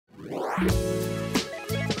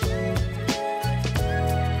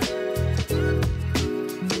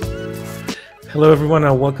Hello, everyone,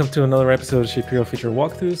 and welcome to another episode of ShipHero Feature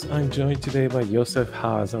Walkthroughs. I'm joined today by Joseph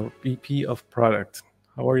Haas, our VP of Product.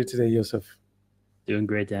 How are you today, Joseph? Doing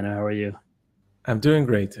great, Dana. How are you? I'm doing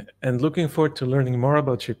great and looking forward to learning more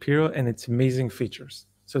about ShipHero and its amazing features.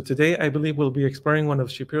 So today, I believe we'll be exploring one of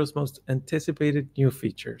ShipHero's most anticipated new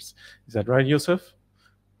features. Is that right, Joseph?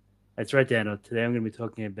 That's right, Dana. Today I'm going to be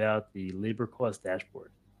talking about the labor cost dashboard.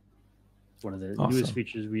 It's one of the newest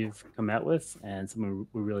features we've come out with and something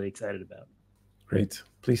we're really excited about. Great.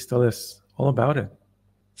 Please tell us all about it.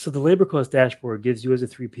 So the labor cost dashboard gives you as a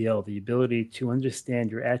 3PL the ability to understand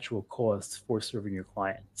your actual costs for serving your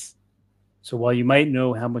clients. So while you might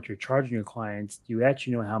know how much you're charging your clients, you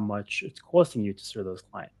actually know how much it's costing you to serve those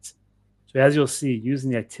clients. So as you'll see, using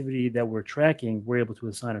the activity that we're tracking, we're able to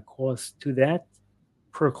assign a cost to that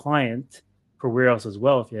per client, per warehouse as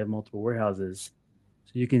well, if you have multiple warehouses.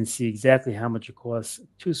 So you can see exactly how much it costs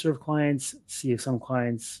to serve clients, see if some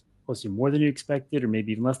clients cost you more than you expected or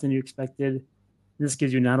maybe even less than you expected. This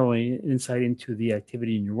gives you not only insight into the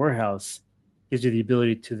activity in your warehouse, gives you the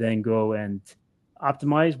ability to then go and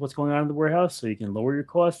optimize what's going on in the warehouse so you can lower your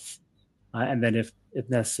costs, and then if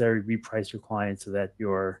necessary, reprice your clients so that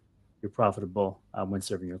you're profitable when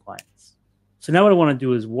serving your clients. So now what I want to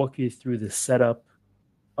do is walk you through the setup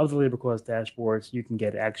of the labor cost dashboard so you can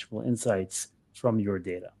get actionable insights from your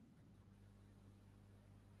data.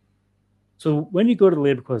 So when you go to the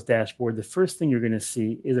labor cost dashboard, the first thing you're going to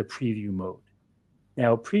see is a preview mode.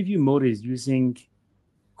 Now, preview mode is using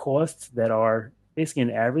costs that are basically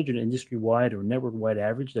an average, an industry-wide or network-wide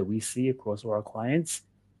average that we see across all our clients,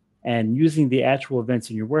 and using the actual events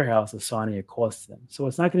in your warehouse, assigning a cost to them. So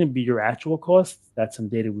it's not going to be your actual cost. That's some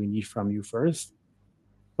data we need from you first.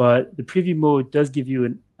 But the preview mode does give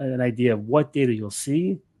you an idea of what data you'll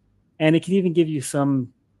see, and it can even give you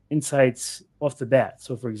some insights off the bat.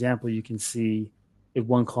 So, for example, you can see if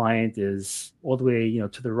one client is all the way,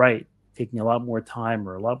 to the right, taking a lot more time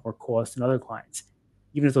or a lot more cost than other clients.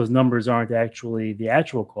 Even if those numbers aren't actually the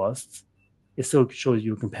actual costs, it still shows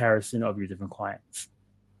you a comparison of your different clients.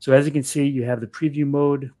 So as you can see, you have the preview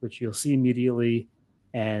mode, which you'll see immediately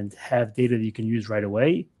and have data that you can use right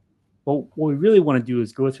away. But what we really want to do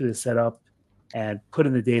is go through the setup and put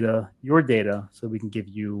in the data, your data, so we can give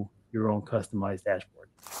you your own customized dashboard.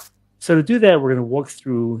 So to do that, we're going to walk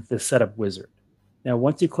through the setup wizard. Now,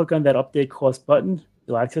 once you click on that update cost button,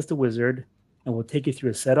 you'll access the wizard and we'll take you through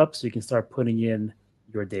a setup so you can start putting in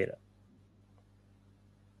your data.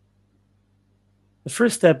 The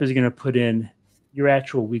first step is you're going to put in your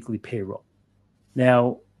actual weekly payroll.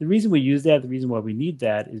 Now, the reason we use that, the reason why we need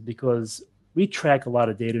that is because we track a lot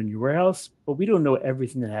of data in your warehouse, but we don't know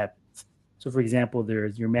everything that happens. So for example,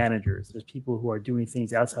 there's your managers, there's people who are doing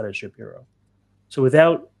things outside of ShipHero. So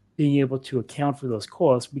without being able to account for those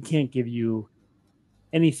costs, we can't give you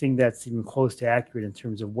anything that's even close to accurate in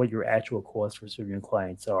terms of what your actual costs for serving your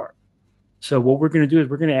clients are. So what we're going to do is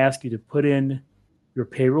we're going to ask you to put in your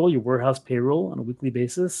payroll, your warehouse payroll on a weekly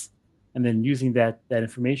basis. And then using that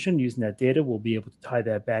information, using that data, we'll be able to tie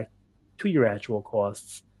that back to your actual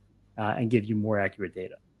costs and give you more accurate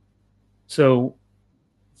data. So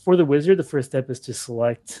for the wizard, the first step is to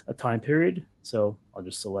select a time period. So I'll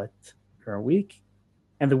just select current week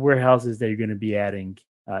and the warehouses that you're going to be adding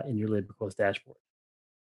in your labor cost dashboard.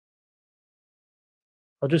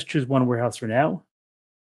 I'll just choose one warehouse for now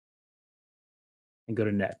and go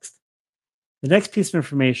to next. The next piece of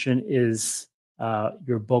information is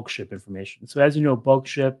your bulk ship information. So as you know, bulk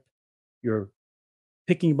ship, you're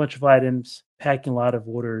picking a bunch of items, packing a lot of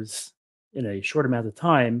orders in a short amount of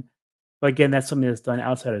time. But again, that's something that's done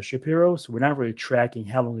outside of ShipHero. So we're not really tracking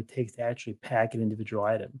how long it takes to actually pack an individual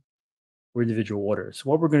item or individual order. So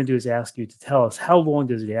what we're going to do is ask you to tell us how long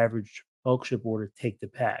does the average bulk ship order take to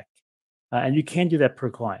pack? And you can do that per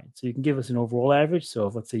client. So you can give us an overall average. So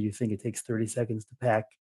if let's say you think it takes 30 seconds to pack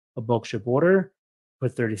a bulk ship order,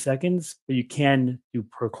 put 30 seconds, but you can do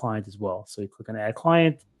per client as well. So you click on add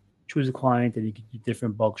client, choose a client, and you can do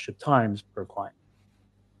different bulk ship times per client.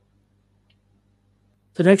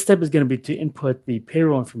 The next step is going to be to input the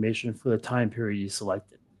payroll information for the time period you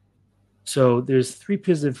selected. So there's 3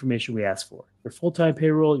 pieces of information we ask for: your full-time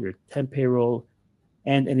payroll, your temp payroll,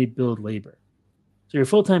 and any billed labor. So your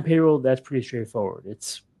full-time payroll, that's pretty straightforward.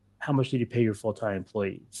 It's how much did you pay your full-time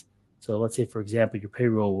employees? So let's say, for example, your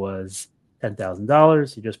payroll was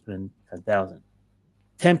 $10,000. You just put in $10,000.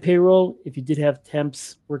 Temp payroll, if you did have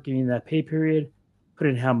temps working in that pay period, put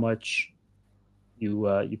in how much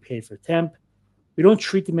you paid for temp. We don't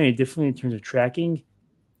treat them any differently in terms of tracking.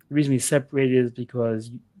 The reason we separate it is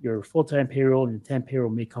because your full-time payroll and your temp payroll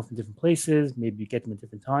may come from different places. Maybe you get them at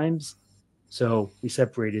different times. So we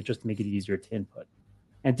separate it just to make it easier to input.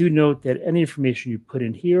 And do note that any information you put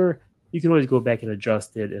in here, you can always go back and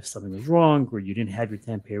adjust it if something was wrong or you didn't have your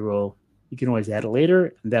temp payroll. You can always add it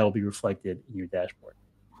later, and that will be reflected in your dashboard.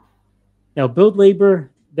 Now, build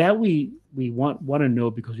labor, that we want to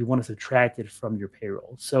know because we want to subtract it from your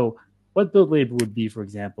payroll. So what build labor would be, for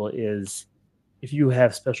example, is if you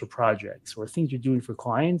have special projects or things you're doing for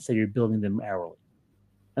clients that you're building them hourly.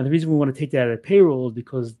 And the reason we want to take that out of payroll is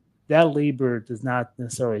because that labor does not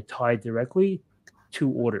necessarily tie directly to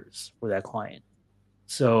orders for that client.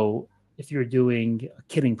 So if you're doing a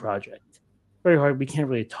kitting project, very hard, we can't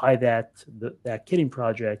really tie that kitting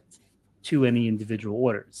project to any individual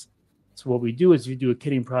orders. So what we do is you do a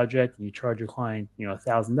kitting project and you charge your client,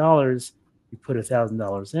 $1,000, you put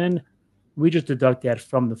 $1,000 in, we just deduct that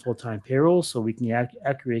from the full-time payroll so we can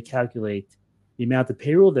accurately calculate the amount of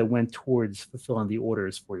payroll that went towards fulfilling the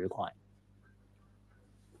orders for your client.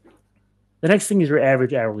 The next thing is your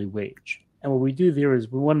average hourly wage. And what we do there is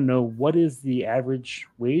we want to know what is the average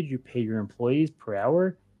wage you pay your employees per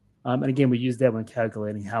hour. And again, we use that when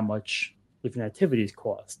calculating how much different activities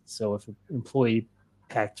cost. So if an employee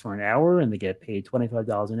packs for an hour and they get paid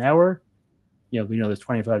 $25 an hour, we know there's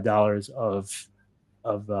 $25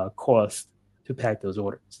 of cost to pack those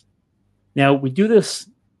orders. Now, we do this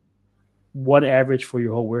one average for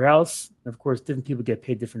your whole warehouse. And of course, different people get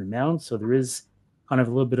paid different amounts. So there is kind of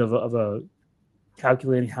a little bit of a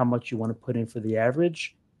calculating how much you want to put in for the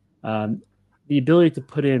average. The ability to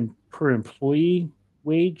put in per employee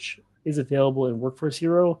wage is available in Workforce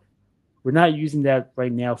Hero. We're not using that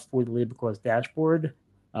right now for the labor cost dashboard.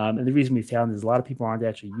 And the reason we found is a lot of people aren't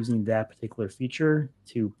actually using that particular feature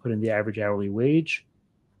to put in the average hourly wage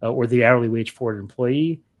or the hourly wage for an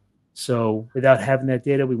employee. So without having that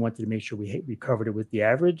data, we wanted to make sure we covered it with the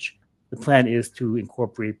average. The plan is to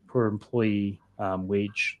incorporate per employee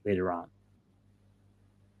wage later on.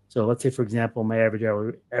 So let's say, for example, my average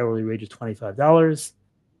hourly wage is $25,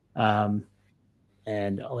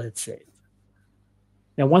 and I'll hit save.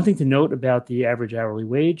 Now, one thing to note about the average hourly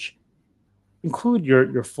wage, include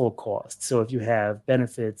your full cost. So if you have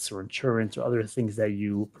benefits or insurance or other things that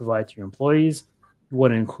you provide to your employees, you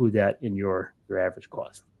want to include that in your average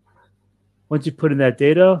cost. Once you put in that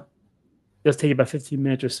data, it'll take about 15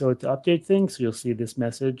 minutes or so to update things. So you'll see this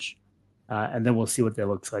message, and then we'll see what that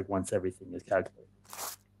looks like once everything is calculated.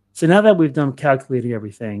 So now that we've done calculating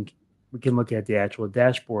everything, we can look at the actual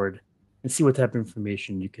dashboard and see what type of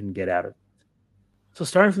information you can get out of it. So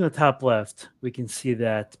starting from the top left, we can see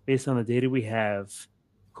that based on the data we have,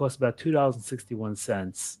 it costs about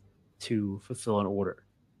 $2.61 to fulfill an order.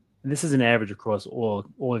 And this is an average across all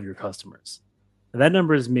of your customers. Now that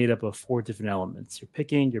number is made up of 4 different elements: your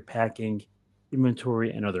picking, your packing,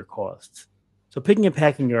 inventory, and other costs. So picking and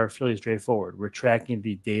packing are fairly straightforward. We're tracking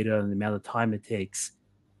the data and the amount of time it takes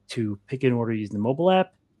to pick an order using the mobile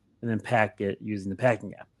app and then pack it using the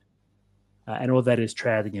packing app. And all that is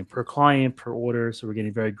tracked again per client, per order. So we're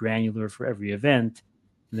getting very granular for every event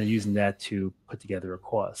and then using that to put together a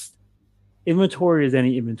cost. Inventory is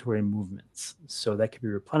any inventory movements. So that could be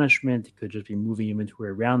replenishment. It could just be moving inventory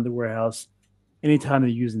around the warehouse. Anytime you're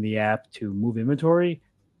using the app to move inventory,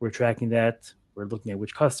 we're tracking that. We're looking at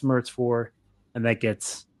which customer it's for, and that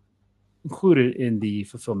gets included in the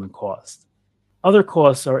fulfillment cost. Other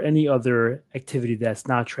costs are any other activity that's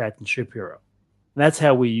not tracked in ShipHero. And that's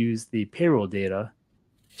how we use the payroll data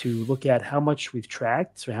to look at how much we've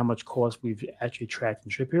tracked, so how much cost we've actually tracked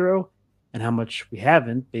in ShipHero, and how much we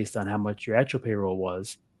haven't based on how much your actual payroll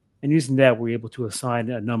was. And using that, we're able to assign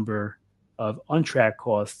a number of untracked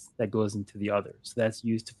costs that goes into the others. So that's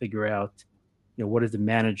used to figure out, what is the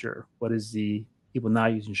manager, what is the people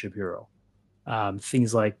not using ShipHero,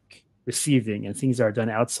 things like receiving and things that are done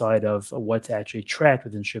outside of what's actually tracked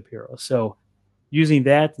within ShipHero. So using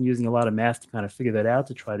that and using a lot of math to kind of figure that out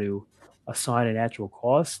to try to assign an actual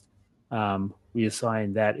cost, we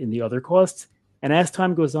assign that in the other costs. And as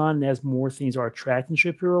time goes on and as more things are tracked in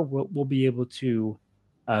ShipHero, we'll be able to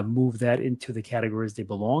move that into the categories they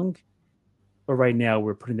belong. But right now,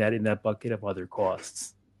 we're putting that in that bucket of other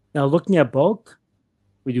costs. Now, looking at bulk,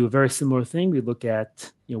 we do a very similar thing. We look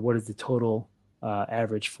at what is the total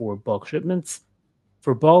average for bulk shipments.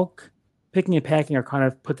 For bulk, picking and packing are kind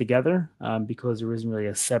of put together because there isn't really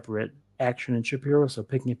a separate action in ShipHero. So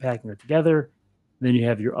picking and packing are together. Then you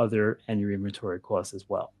have your other and your inventory costs as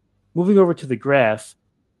well. Moving over to the graph,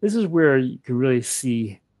 this is where you can really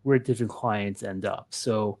see where different clients end up.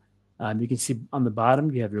 So you can see on the bottom,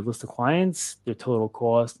 you have your list of clients, their total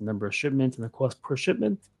cost, the number of shipments, and the cost per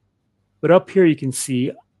shipment. But up here, you can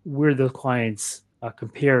see where those clients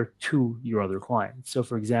compare to your other clients. So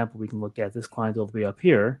for example, we can look at this client all the way up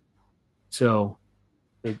here. So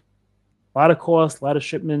a lot of cost, a lot of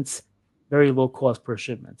shipments, very low cost per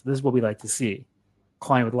shipment. So this is what we like to see.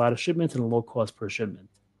 Client with a lot of shipments and a low cost per shipment.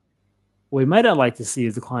 What we might not like to see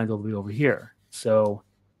is the client all the way over here. So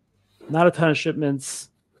not a ton of shipments,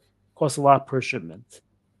 costs a lot per shipment.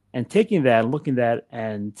 And taking that, looking at that,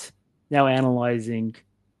 and now analyzing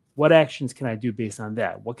what actions can I do based on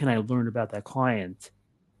that? What can I learn about that client?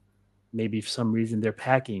 Maybe for some reason their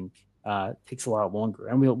packing takes a lot longer,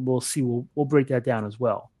 and we'll see. We'll break that down as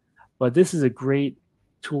well. But this is a great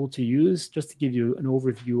tool to use just to give you an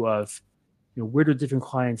overview of where do different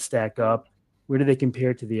clients stack up, where do they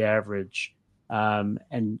compare to the average,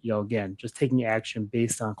 and again just taking action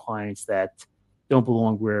based on clients that don't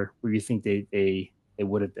belong where you think they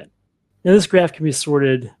would have been. Now, this graph can be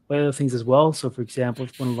sorted by other things as well. So, for example,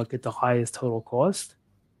 if you want to look at the highest total cost,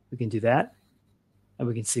 we can do that. And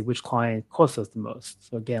we can see which client costs us the most.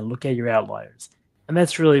 So, again, look at your outliers. And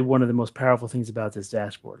that's really one of the most powerful things about this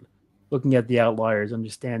dashboard. Looking at the outliers,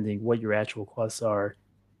 understanding what your actual costs are.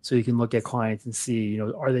 So you can look at clients and see,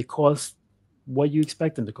 are they cost what you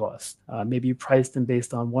expect them to cost? Maybe you priced them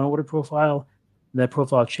based on one order profile, and that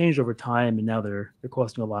profile changed over time, and now they're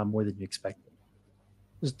costing a lot more than you expected.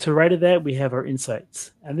 To the right of that, we have our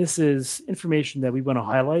insights. And this is information that we want to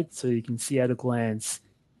highlight so you can see at a glance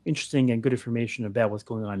interesting and good information about what's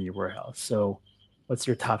going on in your warehouse. So what's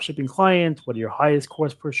your top shipping client? What are your highest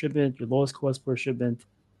cost per shipment? Your lowest cost per shipment?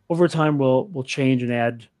 Over time, we'll change and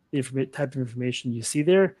add the type of information you see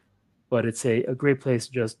there. But it's a great place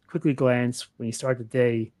to just quickly glance when you start the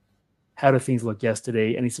day. How do things look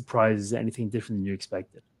yesterday? Any surprises? Anything different than you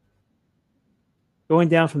expected? Going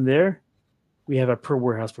down from there, we have a per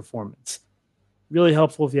warehouse performance. Really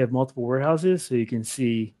helpful if you have multiple warehouses, so you can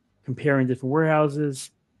see comparing different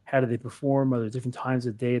warehouses. How do they perform? Are there different times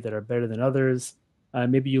of day that are better than others?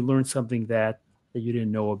 Maybe you learned something that you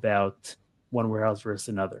didn't know about one warehouse versus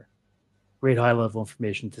another. Great high-level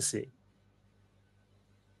information to see.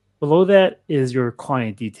 Below that is your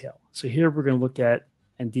client detail. So here we're going to look at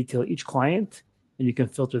and detail each client, and you can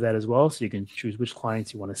filter that as well, so you can choose which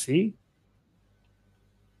clients you want to see.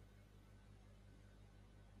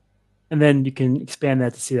 And then you can expand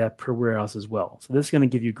that to see that per warehouse as well. So this is going to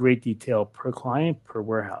give you great detail per client, per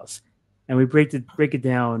warehouse. And we break it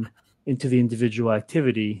down into the individual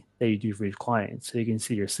activity that you do for each client. So you can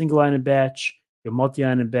see your single item batch, your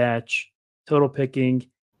multi-item batch, total picking,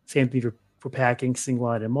 same thing for packing, single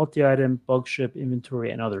item, multi-item, bulk ship,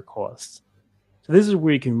 inventory, and other costs. So this is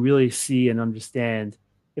where you can really see and understand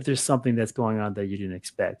if there's something that's going on that you didn't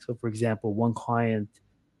expect. So for example, one client,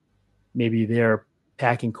 maybe their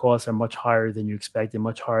packing costs are much higher than you expected,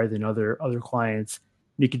 much higher than other clients.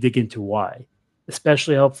 You can dig into why.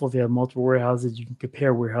 Especially helpful if you have multiple warehouses, you can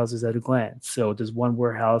compare warehouses at a glance. So does one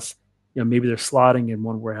warehouse, maybe their slotting in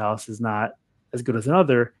one warehouse is not as good as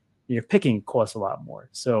another, and your picking costs a lot more.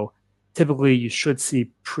 So typically you should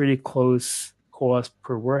see pretty close cost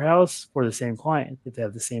per warehouse for the same client if they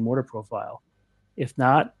have the same order profile. If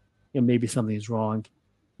not, maybe something is wrong.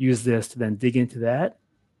 Use this to then dig into that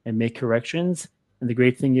and make corrections. And the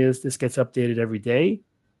great thing is this gets updated every day.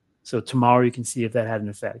 So tomorrow you can see if that had an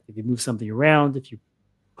effect. If you move something around, if you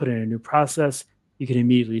put in a new process, you can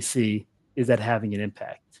immediately see, is that having an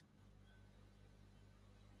impact?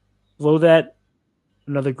 Below that,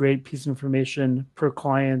 another great piece of information per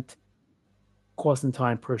client, cost and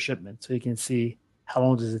time per shipment. So you can see how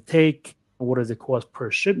long does it take and what does it cost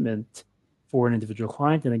per shipment for an individual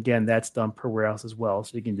client. And again, that's done per warehouse as well.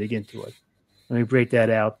 So you can dig into it. And we break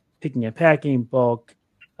that out, picking and packing, bulk,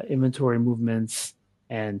 inventory movements,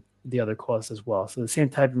 and the other costs as well. So the same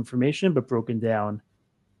type of information, but broken down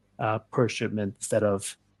per shipment instead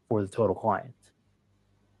of for the total client.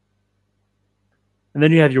 And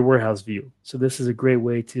then you have your warehouse view. So this is a great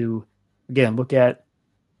way to, again, look at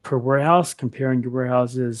per warehouse, comparing your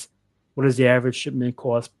warehouses. What is the average shipment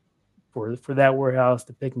cost for that warehouse,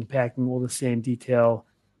 the picking, packing, all the same detail,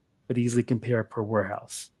 but easily compare per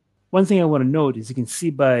warehouse. One thing I want to note is you can see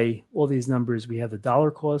by all these numbers, we have the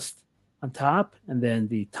dollar cost on top and then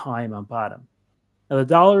the time on bottom. Now the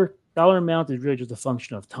dollar amount is really just a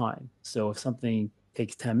function of time. So if something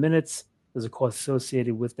takes 10 minutes, there's a cost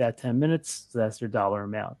associated with that 10 minutes. So that's their dollar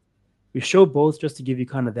amount. We show both just to give you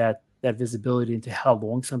kind of that visibility into how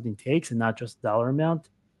long something takes and not just the dollar amount.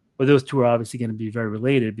 But those two are obviously going to be very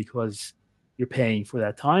related because you're paying for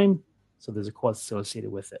that time. So there's a cost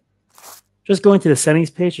associated with it. Just going to the settings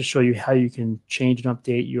page to show you how you can change and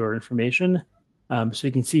update your information. So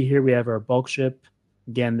you can see here we have our bulk ship.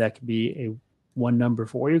 Again, that could be one number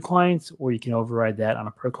for all your clients, or you can override that on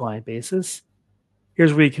a per client basis.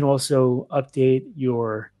 Here's where you can also update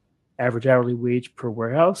your average hourly wage per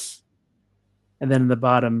warehouse. And then in the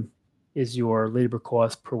bottom is your labor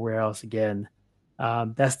cost per warehouse again.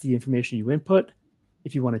 That's the information you input.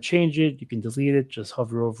 If you want to change it, you can delete it, just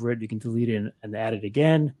hover over it. You can delete it and add it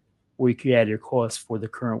again, or you can add your costs for the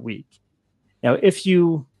current week. Now, if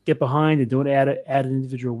you get behind and don't add an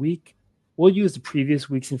individual week, we'll use the previous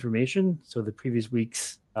week's information, so the previous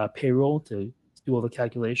week's payroll to do all the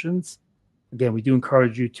calculations. Again, we do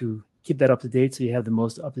encourage you to keep that up to date so you have the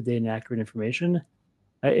most up-to-date and accurate information.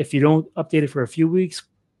 If you don't update it for a few weeks,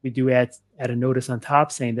 we do add a notice on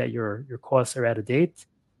top saying that your costs are out of date.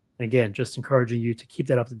 And again, just encouraging you to keep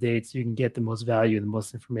that up to date so you can get the most value and the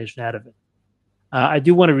most information out of it. I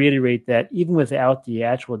do want to reiterate that even without the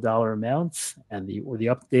actual dollar amounts and the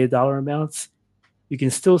updated dollar amounts, you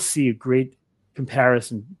can still see a great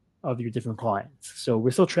comparison of your different clients. So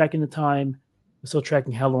we're still tracking the time, we're still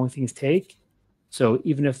tracking how long things take. So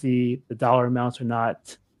even if the dollar amounts are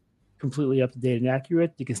not completely up to date and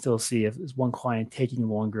accurate, you can still see if is one client taking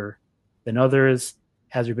longer than others.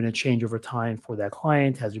 Has there been a change over time for that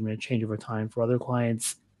client? Has there been a change over time for other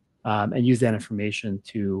clients? And use that information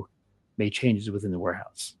to make changes within the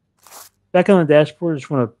warehouse. Back on the dashboard, I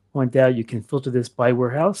just want to point out you can filter this by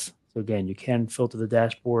warehouse. So again, you can filter the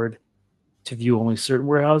dashboard to view only certain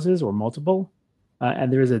warehouses or multiple.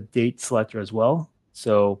 And there is a date selector as well.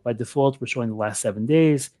 So by default, we're showing the last 7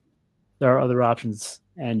 days. There are other options,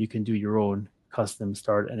 and you can do your own custom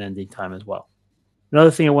start and ending time as well.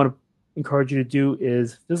 Another thing I want to encourage you to do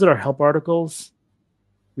is visit our help articles.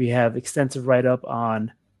 We have extensive write-up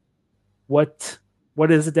on what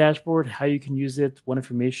is the dashboard, how you can use it, what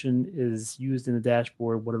information is used in the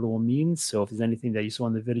dashboard, what it all means. So if there's anything that you saw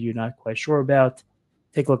in the video you're not quite sure about,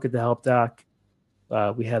 take a look at the help doc.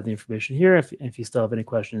 We have the information here. If you still have any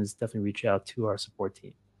questions, definitely reach out to our support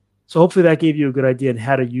team. So hopefully that gave you a good idea on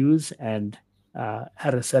how to use and how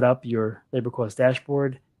to set up your labor cost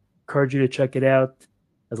dashboard. Encourage you to check it out.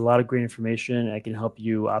 There's a lot of great information, and it can help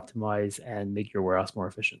you optimize and make your warehouse more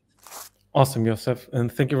efficient. Awesome, Joseph, and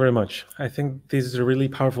thank you very much. I think this is a really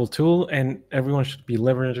powerful tool, and everyone should be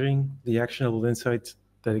leveraging the actionable insights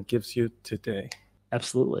that it gives you today.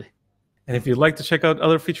 Absolutely. And if you'd like to check out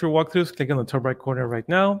other feature walkthroughs, click on the top right corner right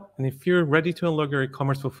now. And if you're ready to unlock your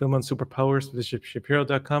e-commerce fulfillment superpowers, visit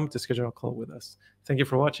ShipHero.com to schedule a call with us. Thank you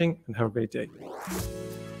for watching, and have a great day.